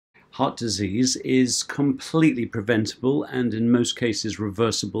Heart disease is completely preventable and in most cases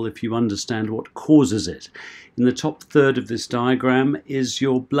reversible if you understand what causes it. In the top third of this diagram is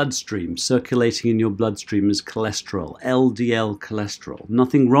your bloodstream. Circulating in your bloodstream is cholesterol, LDL cholesterol.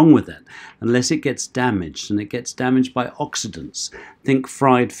 Nothing wrong with it unless it gets damaged, and it gets damaged by oxidants. Think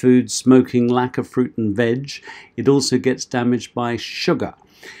fried foods, smoking, lack of fruit and veg. It also gets damaged by sugar.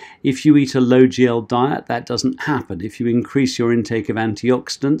 If you eat a low GL diet, that doesn't happen. If you increase your intake of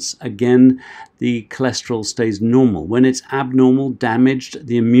antioxidants, again, the cholesterol stays normal. When it's abnormal, damaged,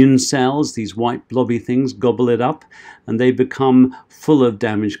 the immune cells, these white blobby things, gobble it up, and they become full of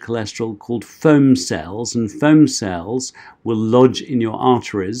damaged cholesterol called foam cells, and foam cells will lodge in your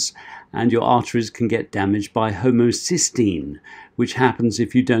arteries, and your arteries can get damaged by homocysteine, which happens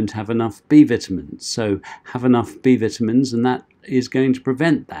if you don't have enough B vitamins. So have enough B vitamins, and that is going to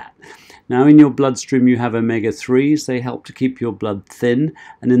prevent that. Now, in your bloodstream you have omega-3s. They help to keep your blood thin,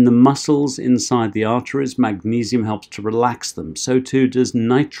 and in the muscles inside the arteries, magnesium helps to relax them. So too does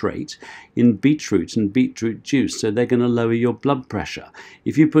nitrate in beetroot and beetroot juice, so they're going to lower your blood pressure.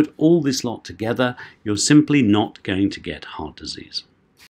 If you put all this lot together, you're simply not going to get heart disease.